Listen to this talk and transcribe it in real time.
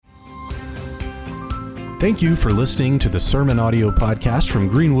Thank you for listening to the Sermon Audio Podcast from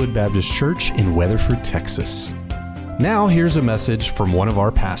Greenwood Baptist Church in Weatherford, Texas. Now here's a message from one of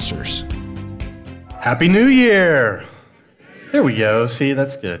our pastors. Happy New Year! There we go. See,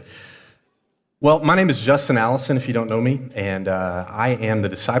 that's good. Well, my name is Allison, if you don't know me, and I am the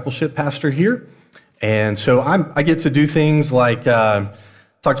Discipleship Pastor here. And so I get to do things like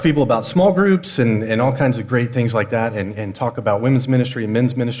talk to people about small groups and all kinds of great things like that, and talk about women's ministry and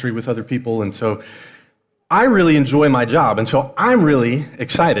men's ministry with other people. And so I really enjoy my job, and so I'm really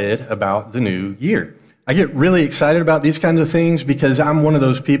excited about the new year. I get really excited about these kinds of things because I'm one of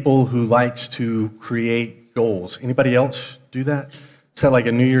those people who likes to create goals. Anybody else do that? Set like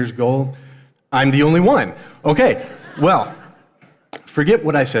a New Year's goal? I'm the only one. Okay, well, forget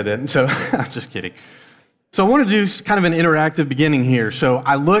what I said then. So I'm just kidding. So I want to do kind of an interactive beginning here. So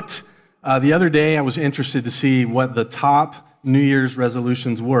I looked the other day, I was interested to see what the top New Year's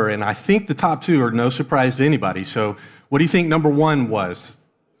resolutions were, and I think the top two are no surprise to anybody. So what do you think number one was?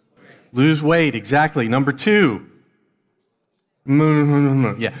 Lose weight, exactly. Number two,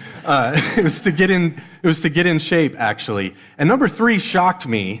 yeah, it was to get in shape, actually. And number three shocked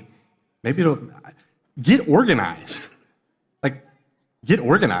me. Maybe it'll get organized. Like, get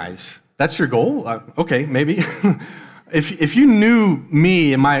organized. That's your goal? Okay, maybe. If you knew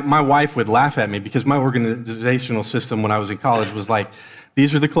me, and my wife would laugh at me because my organizational system when I was in college was like,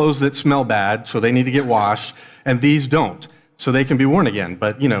 these are the clothes that smell bad, so they need to get washed, and these don't, so they can be worn again.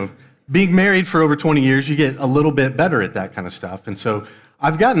 But, you know, being married for over 20 years, you get a little bit better at that kind of stuff. And so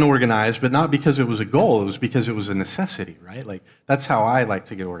I've gotten organized, but not because it was a goal, it was because it was a necessity, right? Like, that's how I like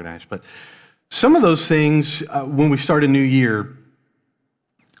to get organized. But some of those things, when we start a new year,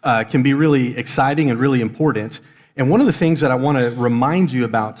 can be really exciting and really important. And one of the things that I want to remind you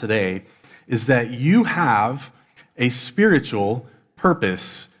about today is that you have a spiritual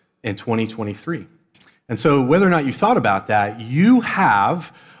purpose in 2023. And so whether or not you thought about that, you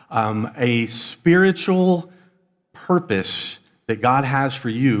have a spiritual purpose that God has for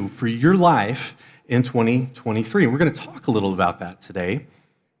you, for your life in 2023. And we're going to talk a little about that today.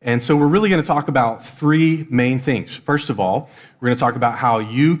 And so we're really going to talk about three main things. First of all, we're going to talk about how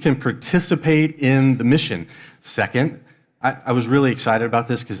you can participate in the mission. Second, I was really excited about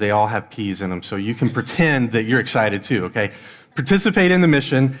this because they all have P's in them, so you can pretend that you're excited too, okay? Participate in the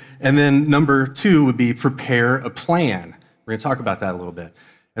mission. And then number two would be prepare a plan. We're going to talk about that a little bit.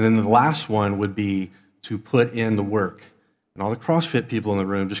 And then the last one would be to put in the work. And all the CrossFit people in the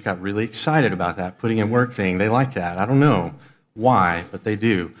room just got really excited about that putting in work thing. They like that. I don't know why, but they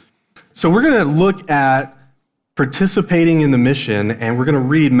do. So we're going to look at participating in the mission, and we're going to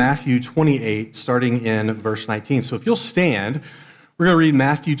read Matthew 28, starting in verse 19. So if you'll stand, we're going to read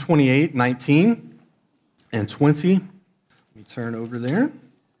Matthew 28, 19 and 20. Let me turn over there.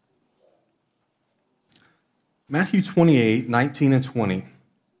 Matthew 28, 19 and 20.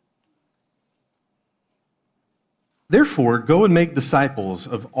 Therefore, go and make disciples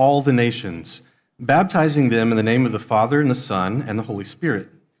of all the nations, baptizing them in the name of the Father and the Son and the Holy Spirit.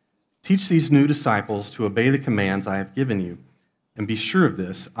 Teach these new disciples to obey the commands I have given you. And be sure of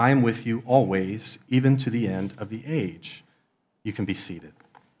this, I am with you always, even to the end of the age. You can be seated.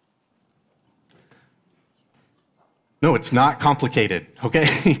 No, it's not complicated,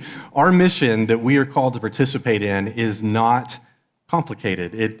 okay? Our mission that we are called to participate in is not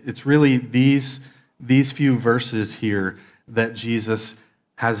complicated. It's really these few verses here that Jesus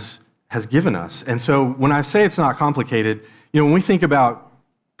has given us. And so when I say it's not complicated, you know, when we think about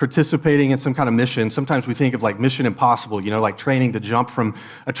participating in some kind of mission, sometimes we think of like Mission Impossible, you know, like training to jump from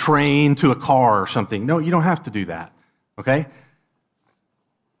a train to a car or something. No, you don't have to do that, okay?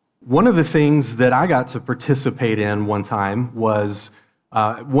 One of the things that I got to participate in one time was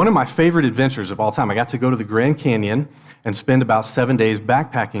one of my favorite adventures of all time. I got to go to the Grand Canyon and spend about 7 days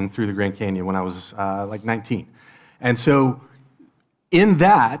backpacking through the Grand Canyon when I was like 19. And so in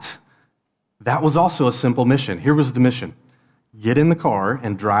that was also a simple mission. Here was the mission. Get in the car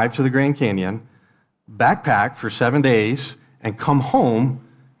and drive to the Grand Canyon, backpack for 7 days, and come home,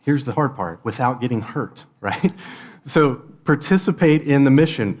 here's the hard part, without getting hurt, right? So participate in the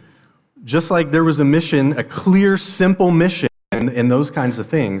mission. Just like there was a mission, a clear, simple mission in those kinds of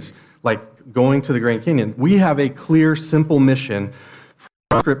things, like going to the Grand Canyon, we have a clear, simple mission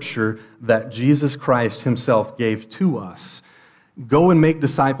from Scripture that Jesus Christ himself gave to us. Go and make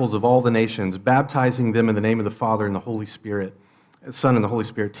disciples of all the nations, baptizing them in the name of the Father and the Holy Spirit, Son and the Holy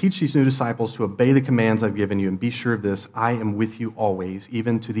Spirit. Teach these new disciples to obey the commands I've given you, and be sure of this, I am with you always,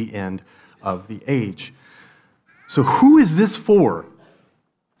 even to the end of the age. So who is this for?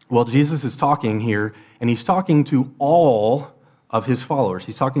 Well, Jesus is talking here, and he's talking to all of his followers.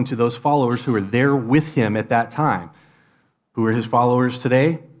 He's talking to those followers who were there with him at that time. Who are his followers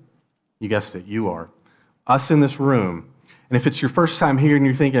today? You guessed it, you are. Us in this room. And if it's your first time here and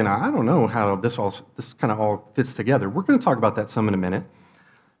you're thinking, I don't know how this kind of all fits together, we're going to talk about that some in a minute.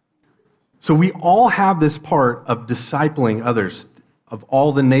 So we all have this part of discipling others of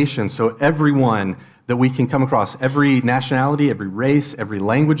all the nations. So everyone that we can come across, every nationality, every race, every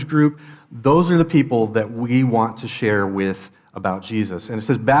language group, those are the people that we want to share with about Jesus. And it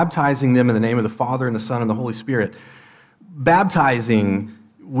says baptizing them in the name of the Father and the Son and the Holy Spirit. Baptizing,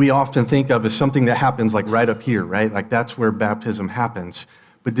 we often think of as something that happens like right up here, right? Like that's where baptism happens.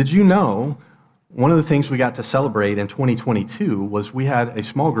 But did you know one of the things we got to celebrate in 2022 was we had a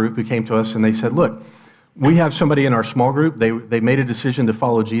small group who came to us and they said, look, we have somebody in our small group, they made a decision to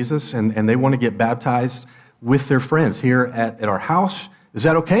follow Jesus and they want to get baptized with their friends here at our house. Is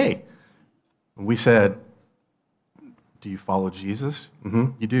that okay? And we said, do you follow Jesus?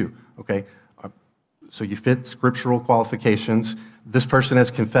 You do. Okay. So you fit scriptural qualifications. This person has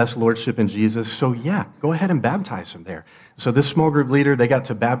confessed lordship in Jesus. So yeah, go ahead and baptize them there. So this small group leader, they got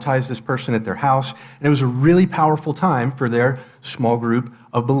to baptize this person at their house. And it was a really powerful time for their small group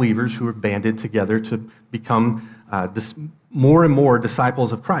of believers who were banded together to become more and more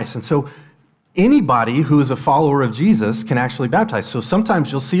disciples of Christ. And so anybody who is a follower of Jesus can actually baptize. So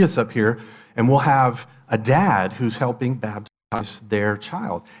sometimes you'll see us up here and we'll have a dad who's helping baptize their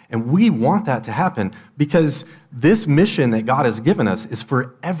child. And we want that to happen because this mission that God has given us is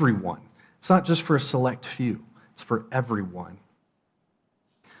for everyone. It's not just for a select few. It's for everyone.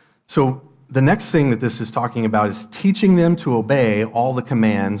 So the next thing that this is talking about is teaching them to obey all the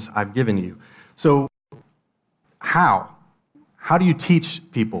commands I've given you. So how? How do you teach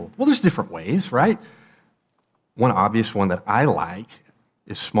people? Well, there's different ways, right? One obvious one that I like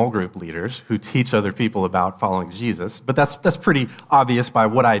is small group leaders who teach other people about following Jesus. But that's pretty obvious by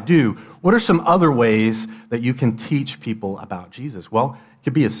what I do. What are some other ways that you can teach people about Jesus? Well, it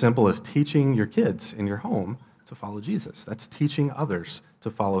could be as simple as teaching your kids in your home to follow Jesus. That's teaching others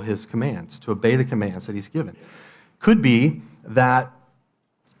to follow his commands, to obey the commands that he's given. Could be that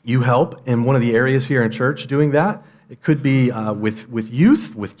you help in one of the areas here in church doing that. It could be with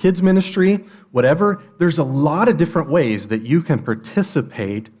youth, with kids ministry, whatever. There's a lot of different ways that you can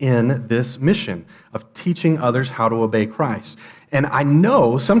participate in this mission of teaching others how to obey Christ. And I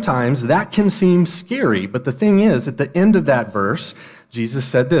know sometimes that can seem scary, but the thing is, at the end of that verse, Jesus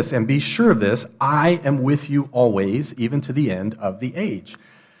said this, and be sure of this, I am with you always, even to the end of the age.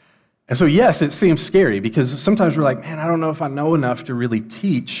 And so yes, it seems scary because sometimes we're like, man, I don't know if I know enough to really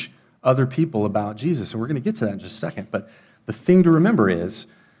teach other people about Jesus. And we're going to get to that in just a second. But the thing to remember is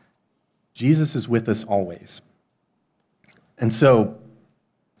Jesus is with us always. And so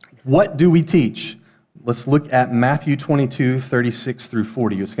what do we teach? Let's look at Matthew 22, 36 through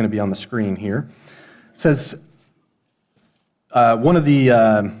 40. It's going to be on the screen here. It says, one of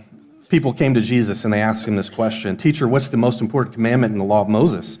the people came to Jesus and they asked him this question, Teacher, what's the most important commandment in the law of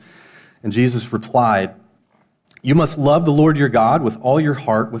Moses? And Jesus replied, you must love the Lord your God with all your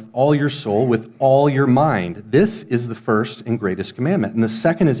heart, with all your soul, with all your mind. This is the first and greatest commandment. And the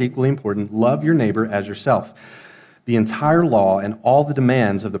second is equally important. Love your neighbor as yourself. The entire law and all the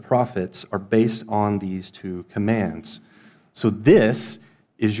demands of the prophets are based on these two commands. So this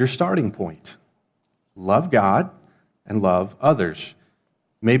is your starting point. Love God and love others.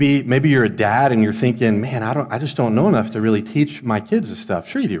 Maybe you're a dad and you're thinking, man, I just don't know enough to really teach my kids this stuff.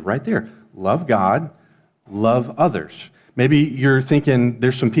 Sure you do, right there. Love God. Love others. Maybe you're thinking,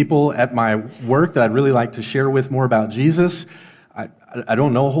 there's some people at my work that I'd really like to share with more about Jesus. I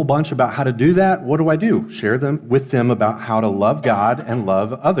don't know a whole bunch about how to do that. What do? Share with them about how to love God and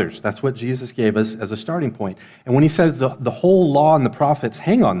love others. That's what Jesus gave us as a starting point. And when he says the whole law and the prophets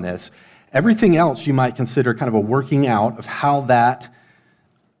hang on this, everything else you might consider kind of a working out of how that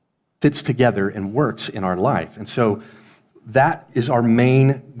fits together and works in our life. And so that is our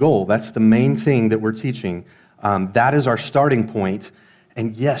main goal. That's the main thing that we're teaching. That is our starting point.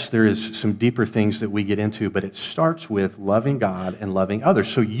 And yes, there is some deeper things that we get into, but it starts with loving God and loving others.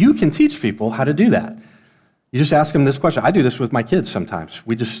 So you can teach people how to do that. You just ask them this question. I do this with my kids sometimes.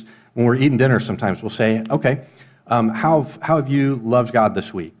 When we're eating dinner sometimes, we'll say, okay, how have you loved God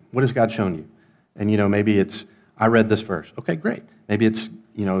this week? What has God shown you? And, maybe it's, I read this verse. Okay, great. Maybe it's,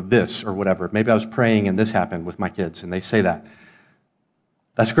 this or whatever. Maybe I was praying and this happened with my kids and they say that.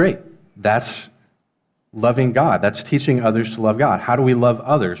 That's great. That's loving God. That's teaching others to love God. How do we love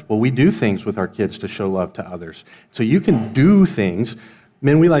others? Well, we do things with our kids to show love to others. So you can do things.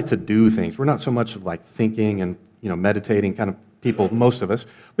 Men, we like to do things. We're not so much of like thinking and, meditating kind of people, most of us.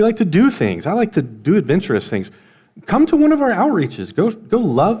 We like to do things. I like to do adventurous things. come to one of our outreaches. Go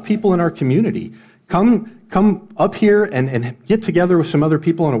love people in our community. Come up here and get together with some other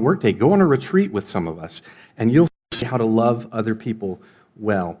people on a work day. Go on a retreat with some of us, and you'll see how to love other people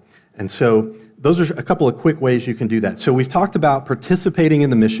well. And so those are a couple of quick ways you can do that. So we've talked about participating in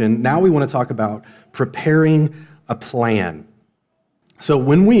the mission. Now we want to talk about preparing a plan. So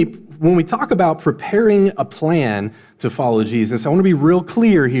when we talk about preparing a plan to follow Jesus, I want to be real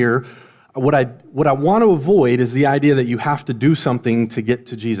clear here. What I want to avoid is the idea that you have to do something to get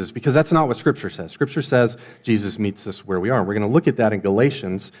to Jesus, because that's not what Scripture says. Scripture says Jesus meets us where we are. We're going to look at that in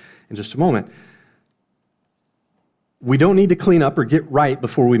Galatians in just a moment. We don't need to clean up or get right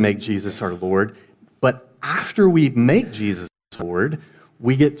before we make Jesus our Lord, but after we make Jesus Lord,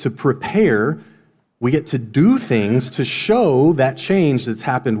 we get to prepare, we get to do things to show that change that's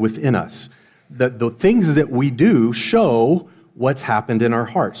happened within us. The things that we do show what's happened in our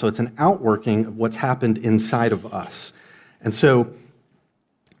heart. So it's an outworking of what's happened inside of us. And so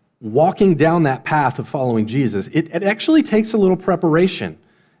walking down that path of following Jesus, it actually takes a little preparation.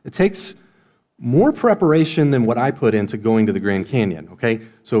 It takes more preparation than what I put into going to the Grand Canyon, okay?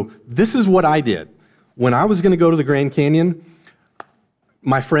 So this is what I did. When I was going to go to the Grand Canyon,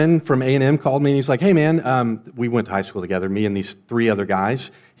 my friend from A&M called me and he's like, hey man, we went to high school together, me and these 3 other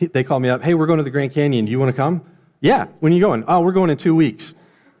guys. They called me up, hey, we're going to the Grand Canyon. You want to come? Yeah. When are you going? Oh, we're going in 2 weeks.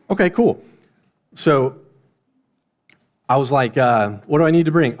 Okay, cool. So I was like, what do I need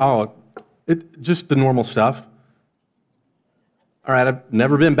to bring? Oh, just the normal stuff. All right, I've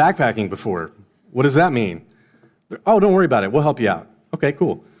never been backpacking before. What does that mean? Oh, don't worry about it. We'll help you out. Okay,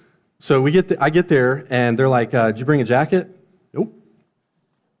 cool. So I get there, and they're like, did you bring a jacket? Nope.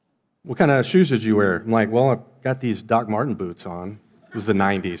 What kind of shoes did you wear? I'm like, well, I've got these Doc Marten boots on. It was the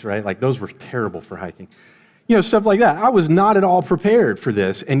 90s, right? Like, those were terrible for hiking. You know, stuff like that. I was not at all prepared for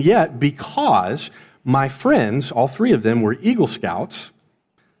this, and yet, because my friends, all 3 of them, were Eagle Scouts,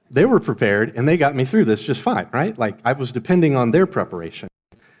 they were prepared, and they got me through this just fine, right? Like, I was depending on their preparation.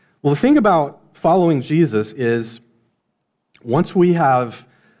 Well, the thing about following Jesus is once we have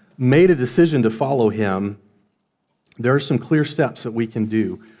made a decision to follow him, there are some clear steps that we can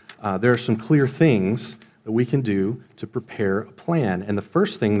do. There are some clear things that we can do to prepare a plan. And the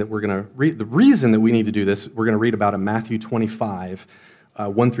first thing that we're going to read, the reason that we need to do this, we're going to read about in Matthew 25,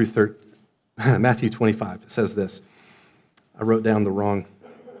 1 through 13. Matthew 25, it says this. I wrote down the wrong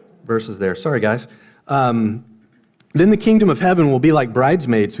verses there. Sorry, guys. Then the kingdom of heaven will be like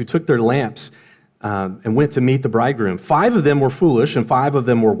bridesmaids who took their lamps and went to meet the bridegroom. 5 of them were foolish and 5 of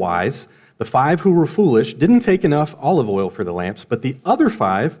them were wise. The 5 who were foolish didn't take enough olive oil for the lamps, but the other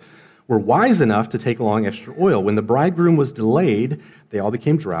 5 were wise enough to take along extra oil. When the bridegroom was delayed, they all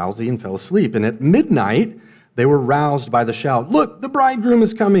became drowsy and fell asleep. And at midnight, they were roused by the shout, "Look, the bridegroom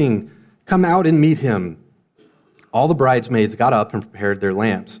is coming. Come out and meet him." All the bridesmaids got up and prepared their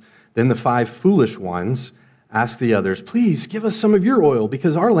lamps. Then the 5 foolish ones asked the others, "Please give us some of your oil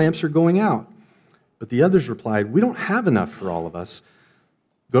because our lamps are going out." But the others replied, "We don't have enough for all of us.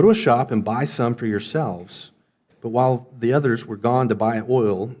 Go to a shop and buy some for yourselves." But while the others were gone to buy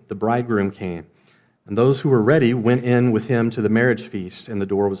oil, the bridegroom came. And those who were ready went in with him to the marriage feast, and the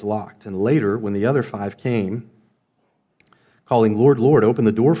door was locked. And later, when the other 5 came, calling, "Lord, Lord, open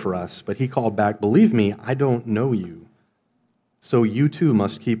the door for us." But he called back, "Believe me, I don't know you. So you too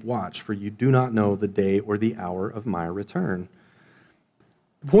must keep watch, for you do not know the day or the hour of my return."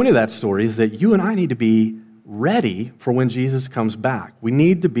 The point of that story is that you and I need to be ready for when Jesus comes back. We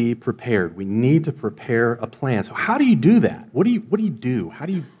need to be prepared. We need to prepare a plan. So how do you do that? What do you do? How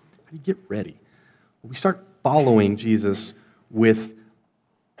do you get ready? Well, we start following Jesus with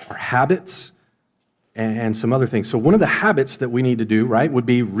our habits and some other things. So one of the habits that we need to do, right, would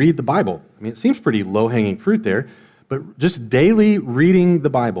be read the Bible. I mean, it seems pretty low-hanging fruit there, but just daily reading the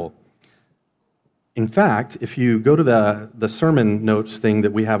Bible. In fact, if you go to the sermon notes thing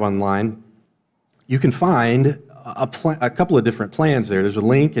that we have online, you can find a couple of different plans there. There's a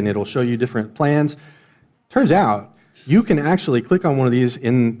link, and it'll show you different plans. Turns out, you can actually click on one of these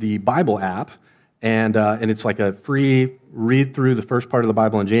in the Bible app, and it's like a free read through the first part of the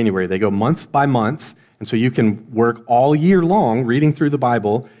Bible in January. They go month by month, and so you can work all year long reading through the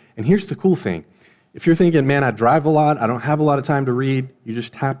Bible. And here's the cool thing. If you're thinking, man, I drive a lot, I don't have a lot of time to read, you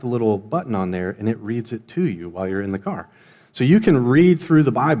just tap the little button on there, and it reads it to you while you're in the car. So you can read through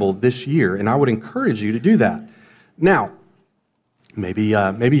the Bible this year, and I would encourage you to do that. Now, maybe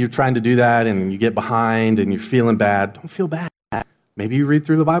you're trying to do that, and you get behind, and you're feeling bad. Don't feel bad. Maybe you read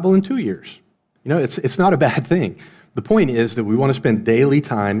through the Bible in 2 years. You know, it's not a bad thing. The point is that we want to spend daily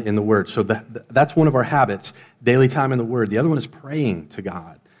time in the Word. So that's one of our habits, daily time in the Word. The other one is praying to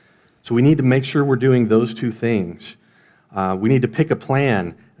God. So we need to make sure we're doing those two things. We need to pick a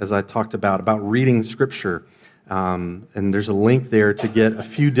plan, as I talked about reading Scripture. And there's a link there to get a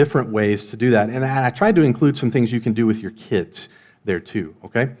few different ways to do that. And I tried to include some things you can do with your kids there too,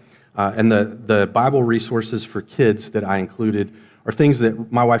 okay? And the Bible resources for kids that I included are things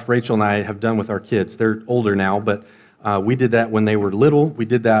that my wife Rachel and I have done with our kids. They're older now, but we did that when they were little. We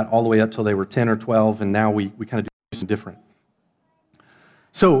did that all the way up till they were 10 or 12, and now we kind of do something different.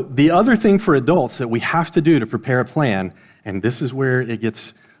 So the other thing for adults that we have to do to prepare a plan, and this is where it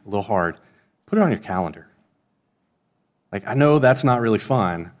gets a little hard, put it on your calendar. Like, I know that's not really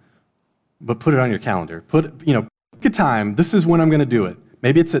fun, but put it on your calendar. Pick a time. This is when I'm going to do it.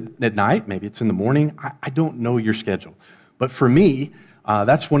 Maybe it's at night. Maybe it's in the morning. I don't know your schedule. But for me,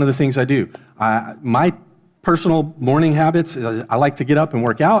 that's one of the things I do. My personal morning habits is I like to get up and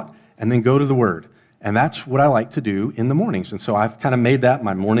work out and then go to the Word. And that's what I like to do in the mornings. And so I've kind of made that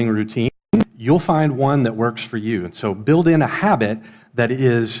my morning routine. You'll find one that works for you. And so build in a habit that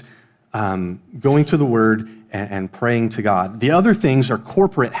is going to the Word and praying to God. The other things are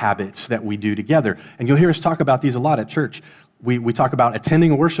corporate habits that we do together. And you'll hear us talk about these a lot at church. We talk about attending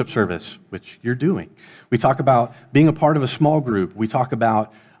a worship service, which you're doing. We talk about being a part of a small group. We talk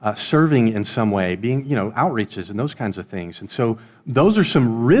about serving in some way, being, outreaches and those kinds of things. And so those are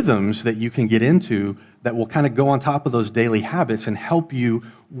some rhythms that you can get into that will kind of go on top of those daily habits and help you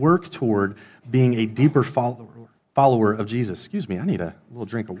work toward being a deeper follower of Jesus. Excuse me, I need a little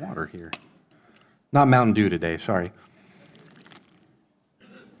drink of water here. Not Mountain Dew today, sorry.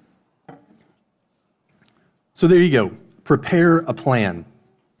 So there you go. Prepare a plan.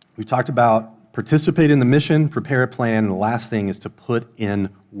 We talked about participate in the mission, prepare a plan, and the last thing is to put in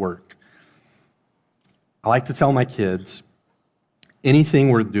work. I like to tell my kids, anything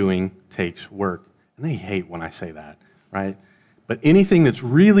we're doing takes work. And they hate when I say that, right? But anything that's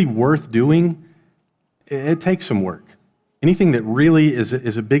really worth doing, it takes some work. Anything that really is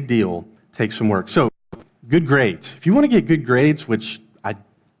a big deal takes some work. So, good grades. If you want to get good grades, which I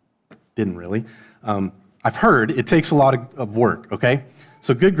didn't really, I've heard it takes a lot of work, okay?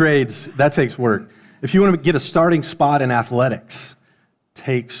 So good grades, that takes work. If you want to get a starting spot in athletics,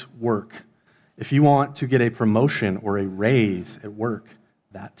 takes work. If you want to get a promotion or a raise at work,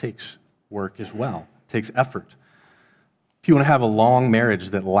 that takes work as well. It takes effort. If you want to have a long marriage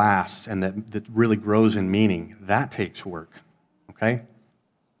that lasts and that really grows in meaning, that takes work, okay?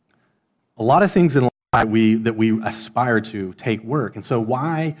 A lot of things in life that we aspire to take work. And so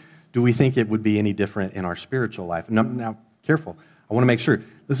why do we think it would be any different in our spiritual life? Now, careful. I want to make sure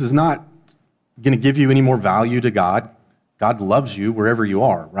this is not going to give you any more value to God. God loves you wherever you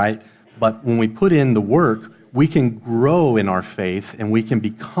are, right? But when we put in the work, we can grow in our faith and we can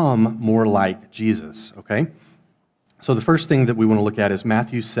become more like Jesus, okay? So the first thing that we want to look at is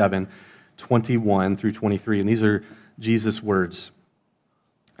Matthew 7:21 through 23, and these are Jesus' words.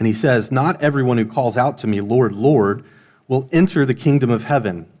 And he says, "Not everyone who calls out to me, 'Lord, Lord,' will enter the kingdom of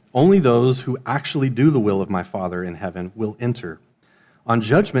heaven. Only those who actually do the will of my Father in heaven will enter. On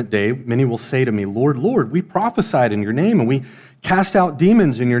judgment day, many will say to me, 'Lord, Lord, we prophesied in your name, and we cast out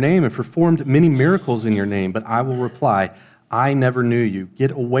demons in your name and performed many miracles in your name.' But I will reply, 'I never knew you.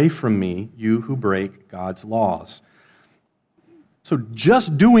 Get away from me, you who break God's laws.'" So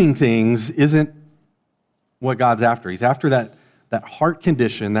just doing things isn't what God's after. He's after that heart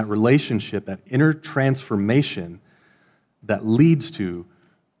condition, that relationship, that inner transformation that leads to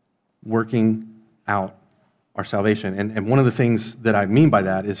working out our salvation. And one of the things that I mean by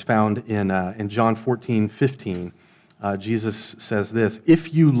that is found in John 14:15. Jesus says this,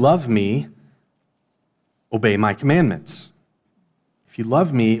 "If you love me, obey my commandments." If you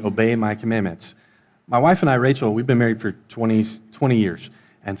love me, obey my commandments. My wife and I, Rachel, we've been married for 20 years.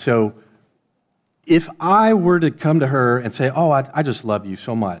 And so if I were to come to her and say, "Oh, I just love you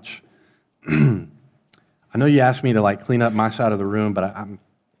so much," I know you asked me to clean up my side of the room, but I'm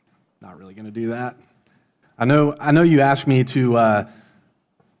not really going to do that. I know you asked me to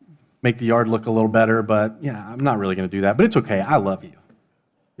make the yard look a little better, but yeah, I'm not really going to do that. But it's okay. I love you.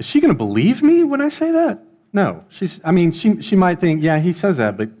 Is she going to believe me when I say that? No. She might think, yeah, he says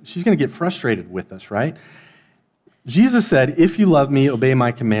that, but she's going to get frustrated with us, right? Jesus said, "If you love me, obey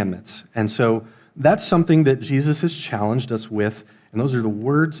my commandments." And so that's something that Jesus has challenged us with, and those are the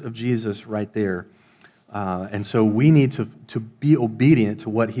words of Jesus right there. And so we need to be obedient to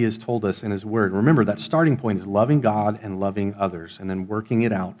what he has told us in his word. Remember, that starting point is loving God and loving others, and then working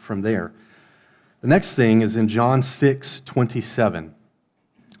it out from there. The next thing is in John 6:27.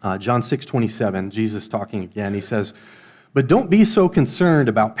 John 6:27, Jesus talking again, he says, "But don't be so concerned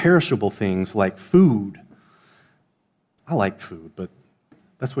about perishable things like food." I like food, but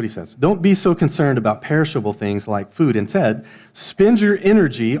That's what he says. Don't be so concerned about perishable things like food. Instead, spend your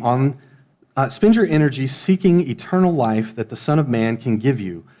energy seeking eternal life that the Son of Man can give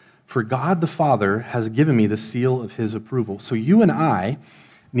you. For God the Father has given me the seal of his approval. So you and I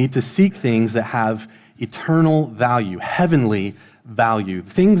need to seek things that have eternal value, heavenly value,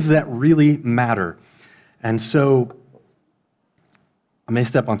 things that really matter. And so, I may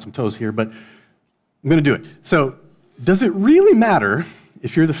step on some toes here, but I'm going to do it. So, does it really matter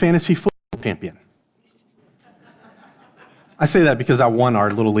if you're the fantasy football champion? I say that because I won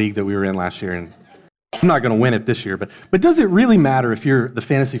our little league that we were in last year, and I'm not going to win it this year, but does it really matter if you're the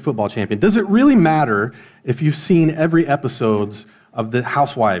fantasy football champion? Does it really matter if you've seen every episodes of the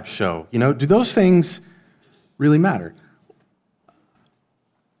Housewives show? You know, do those things really matter?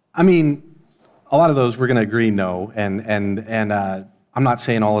 I mean, a lot of those we're going to agree no, and I'm not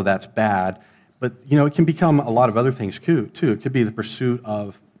saying all of that's bad, but you know, it can become a lot of other things too. It could be the pursuit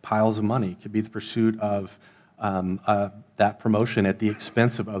of piles of money. It could be the pursuit of that promotion at the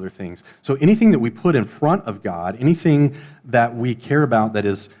expense of other things. So anything that we put in front of God, anything that we care about that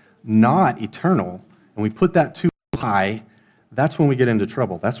is not eternal, and we put that too high, that's when we get into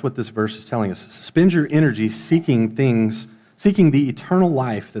trouble. That's what this verse is telling us. Spend your energy seeking the eternal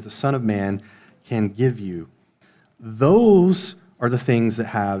life that the Son of Man can give you. Those are the things that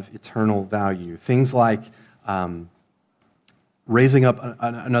have eternal value. Things like raising up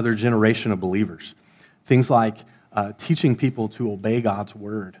another generation of believers. Things like teaching people to obey God's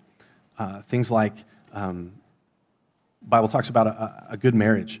word. Things like Bible talks about a good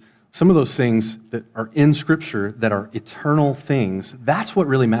marriage. Some of those things that are in Scripture that are eternal things, that's what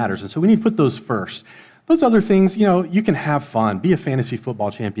really matters. And so we need to put those first. Those other things, you know, you can have fun, be a fantasy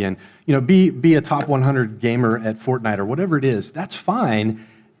football champion, you know, be a top 100 gamer at Fortnite or whatever it is. That's fine,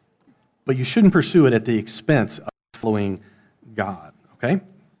 but you shouldn't pursue it at the expense of following God, okay?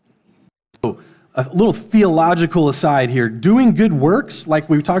 So, a little theological aside here, doing good works, like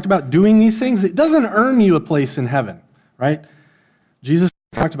we talked about, doing these things, it doesn't earn you a place in heaven, right? Jesus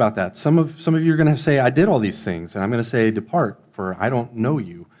talked about that. Some of you are going to say, I did all these things, and I'm going to say, depart, for I don't know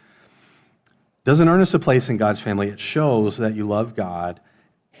you. Doesn't earn us a place in God's family. It shows that you love God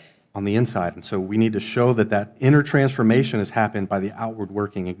on the inside. And so we need to show that that inner transformation has happened by the outward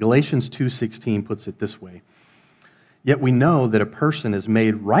working. And Galatians 2:16 puts it this way. Yet we know that a person is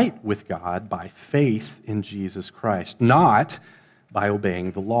made right with God by faith in Jesus Christ, not by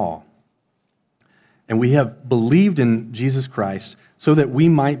obeying the law. And we have believed in Jesus Christ so that we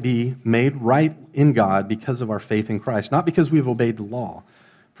might be made right in God because of our faith in Christ, not because we've obeyed the law.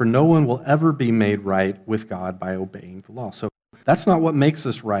 For no one will ever be made right with God by obeying the law. So that's not what makes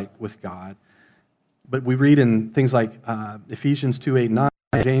us right with God. But we read in things like Ephesians 2:8-9,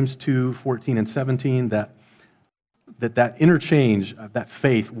 James 2:14 and 17, that interchange, that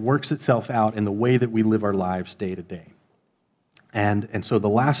faith works itself out in the way that we live our lives day to day. And so the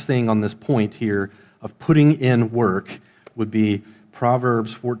last thing on this point here of putting in work would be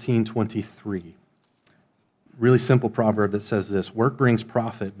Proverbs 14:23. Really simple proverb that says this: work brings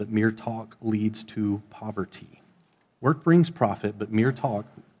profit, but mere talk leads to poverty. Work brings profit, but mere talk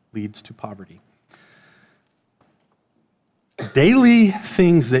leads to poverty. Daily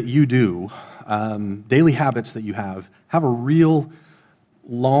things that you do, daily habits that you have a real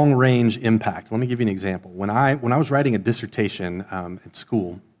long-range impact. Let me give you an example. When I was writing a dissertation at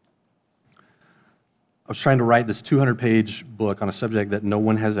school, I was trying to write this 200-page book on a subject that no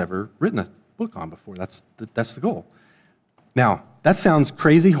one has ever written a book on before. That's the goal. Now, that sounds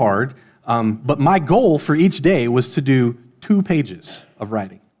crazy hard, but my goal for each day was to do 2 pages of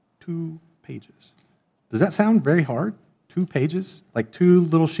writing. 2 pages. Does that sound very hard? 2 pages? Like 2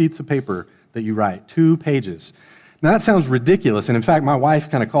 little sheets of paper that you write. 2 pages. Now, that sounds ridiculous, and in fact, my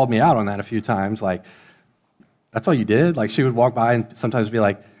wife kind of called me out on that a few times, like, that's all you did? Like, she would walk by and sometimes be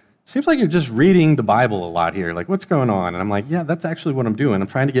like, seems like you're just reading the Bible a lot here. Like, what's going on? And I'm like, yeah, that's actually what I'm doing. I'm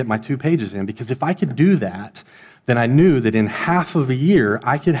trying to get my 2 pages in, because if I could do that, then I knew that in half of a year,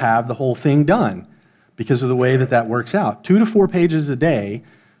 I could have the whole thing done because of the way that works out. 2 to 4 pages a day,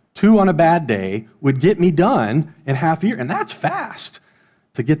 2 on a bad day, would get me done in half a year. And that's fast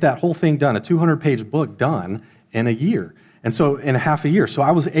to get that whole thing done, a 200-page book done in a year. And so in a half a year. So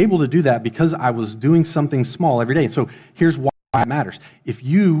I was able to do that because I was doing something small every day. And so here's why it matters. If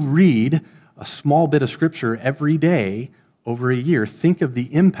you read a small bit of Scripture every day over a year, think of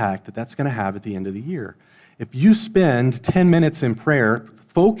the impact that that's going to have at the end of the year. If you spend 10 minutes in prayer,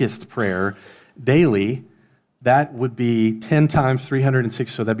 focused prayer, daily, that would be 10 times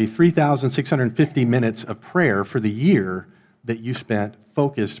 360, so that'd be 3,650 minutes of prayer for the year that you spent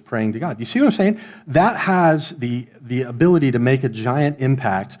focused praying to God. You see what I'm saying? That has the ability to make a giant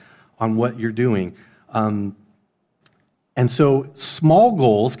impact on what you're doing. And so small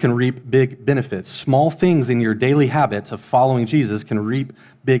goals can reap big benefits. Small things in your daily habits of following Jesus can reap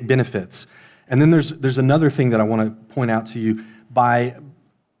big benefits. And then there's another thing that I want to point out to you by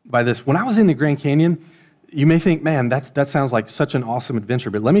this. When I was in the Grand Canyon, you may think, man, that sounds like such an awesome adventure,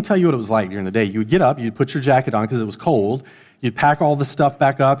 but let me tell you what it was like during the day. You would get up, you'd put your jacket on because it was cold, you'd pack all the stuff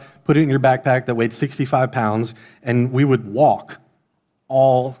back up, put it in your backpack that weighed 65 pounds, and we would walk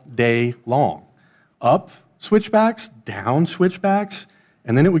all day long. Up switchbacks, down switchbacks,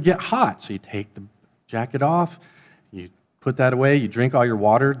 and then it would get hot. So you take the jacket off, you put that away, you drink all your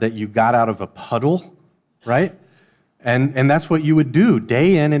water that you got out of a puddle, right? And that's what you would do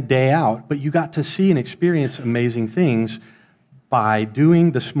day in and day out, but you got to see and experience amazing things by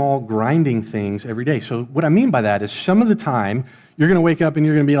doing the small grinding things every day. So what I mean by that is some of the time you're going to wake up and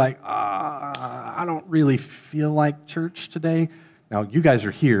you're going to be like, I don't really feel like church today. Now, you guys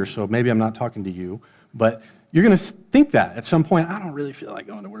are here, so maybe I'm not talking to you, but you're going to think that at some point, I don't really feel like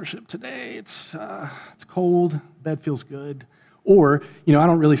going to worship today. It's cold, bed feels good. Or, I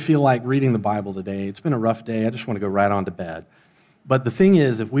don't really feel like reading the Bible today. It's been a rough day. I just want to go right on to bed. But the thing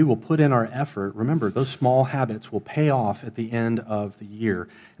is, if we will put in our effort, remember, those small habits will pay off at the end of the year.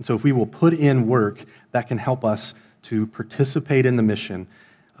 And so if we will put in work, that can help us to participate in the mission.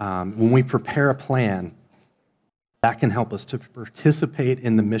 When we prepare a plan, that can help us to participate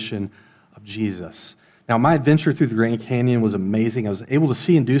in the mission of Jesus. Now, my adventure through the Grand Canyon was amazing. I was able to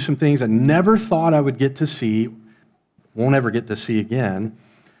see and do some things I never thought I would get to see, won't ever get to see again.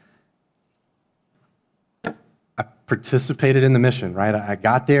 I participated in the mission, right? I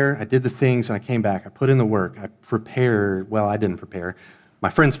got there, I did the things, and I came back. I put in the work. I prepared. Well, I didn't prepare. My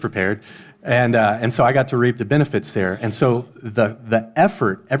friends prepared. And so I got to reap the benefits there. And so the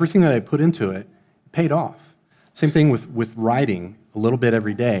effort, everything that I put into it, paid off. Same thing with writing a little bit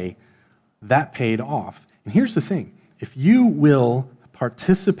every day. That paid off. And here's the thing. If you will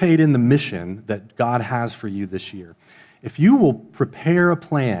participate in the mission that God has for you this year, if you will prepare a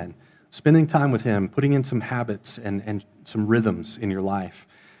plan, spending time with Him, putting in some habits and some rhythms in your life,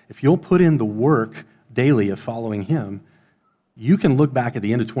 if you'll put in the work daily of following Him, you can look back at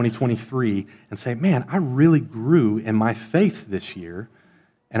the end of 2023 and say, man, I really grew in my faith this year,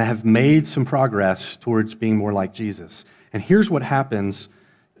 and I have made some progress towards being more like Jesus. And here's what happens.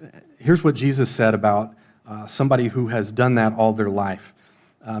 Here's what Jesus said about somebody who has done that all their life.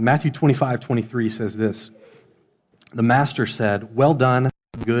 Matthew 25:23 says this. The master said, well done,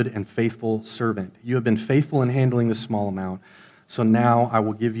 good and faithful servant. You have been faithful in handling this small amount, so now I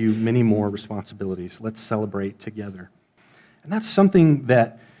will give you many more responsibilities. Let's celebrate together. And that's something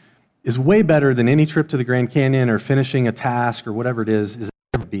that is way better than any trip to the Grand Canyon or finishing a task or whatever it is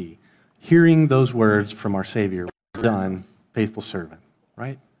ever be. Hearing those words from our Savior, well done, faithful servant,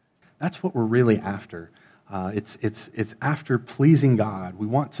 right? That's what we're really after. It's after pleasing God. We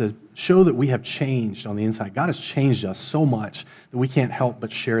want to show that we have changed on the inside. God has changed us so much that we can't help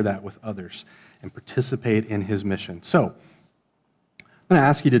but share that with others and participate in His mission. So I'm going to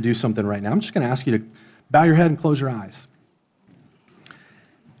ask you to do something right now. I'm just going to ask you to bow your head and close your eyes.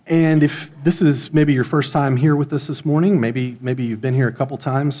 And if this is maybe your first time here with us this morning, maybe you've been here a couple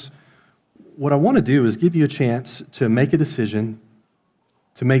times, what I want to do is give you a chance to make a decision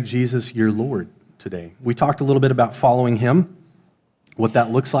to make Jesus your Lord today. We talked a little bit about following Him, what that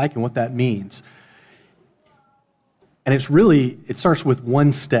looks like and what that means. And it starts with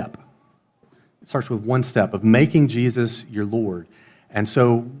one step. It starts with one step of making Jesus your Lord. And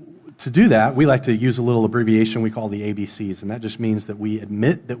so to do that, we like to use a little abbreviation we call the ABCs, and that just means that we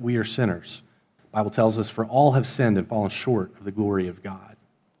admit that we are sinners. The Bible tells us, for all have sinned and fallen short of the glory of God.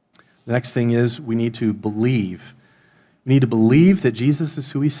 The next thing is we need to believe. We need to believe that Jesus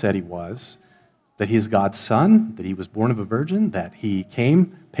is who He said He was, that He is God's Son, that He was born of a virgin, that He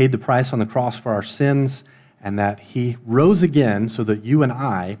came, paid the price on the cross for our sins, and that He rose again so that you and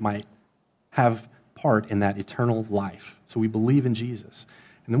I might have part in that eternal life. So we believe in Jesus.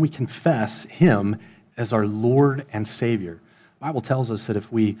 And then we confess Him as our Lord and Savior. The Bible tells us that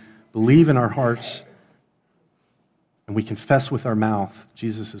if we believe in our hearts and we confess with our mouth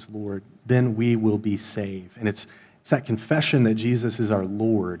Jesus is Lord, then we will be saved. And it's that confession that Jesus is our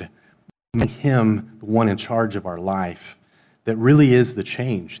Lord, make Him the one in charge of our life, that really is the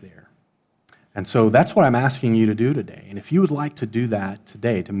change there. And so that's what I'm asking you to do today. And if you would like to do that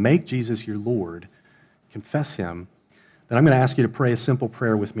today, to make Jesus your Lord, confess Him, then I'm going to ask you to pray a simple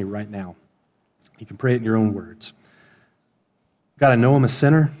prayer with me right now. You can pray it in your own words. God, I know I'm a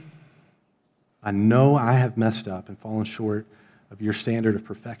sinner. I know I have messed up and fallen short of your standard of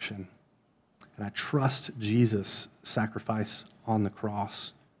perfection. And I trust Jesus' sacrifice on the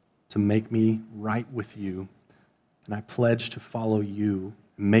cross to make me right with you. And I pledge to follow you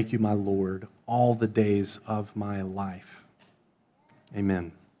and make you my Lord all the days of my life.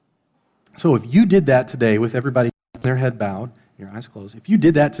 Amen. So if you did that today with everybody their head bowed, your eyes closed, if you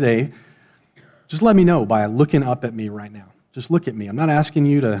did that today, just let me know by looking up at me right now. Just look at me. I'm not asking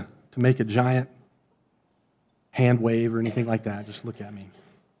you to make a giant hand wave or anything like that. Just look at me.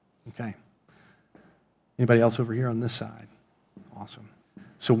 Okay. Anybody else over here on this side? Awesome.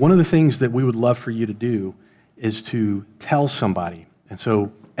 So one of the things that we would love for you to do is to tell somebody. And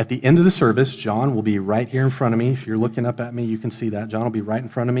so at the end of the service, John will be right here in front of me. If you're looking up at me, you can see that. John will be right in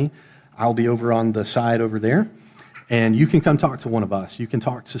front of me. I'll be over on the side over there. And you can come talk to one of us. You can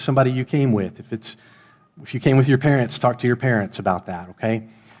talk to somebody you came with. If you came with your parents, talk to your parents about that, okay?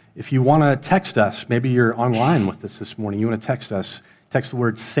 If you want to text us, maybe you're online with us this morning, you want to text us, text the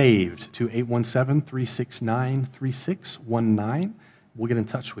word SAVED to 817-369-3619. We'll get in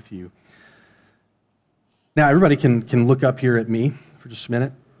touch with you. Now, everybody can look up here at me for just a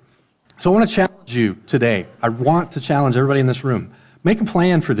minute. So I want to challenge you today. I want to challenge everybody in this room. Make a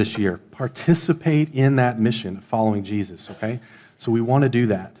plan for this year. Participate in that mission of following Jesus, okay? So we want to do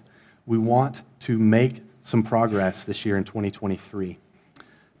that. We want to make some progress this year in 2023.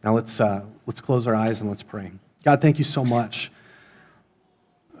 Now let's close our eyes and let's pray. God, thank you so much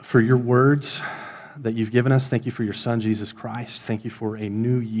for your words that you've given us. Thank you for your Son, Jesus Christ. Thank you for a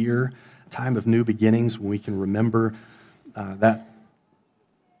new year, a time of new beginnings when we can remember that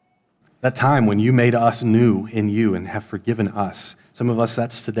time when you made us new in you and have forgiven us. Some of us,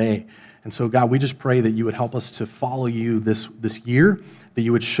 that's today. And so, God, we just pray that you would help us to follow you this year, that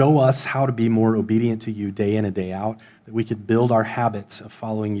you would show us how to be more obedient to you day in and day out, that we could build our habits of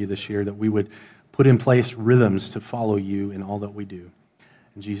following you this year, that we would put in place rhythms to follow you in all that we do.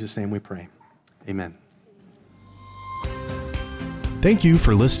 In Jesus' name we pray. Amen. Thank you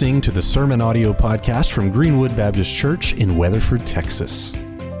for listening to the Sermon Audio Podcast from Greenwood Baptist Church in Weatherford, Texas.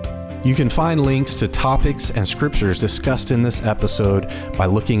 You can find links to topics and scriptures discussed in this episode by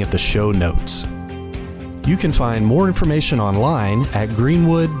looking at the show notes. You can find more information online at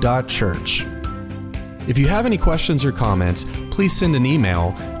greenwood.church. If you have any questions or comments, please send an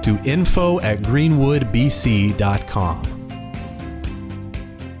email to info@greenwoodbc.com.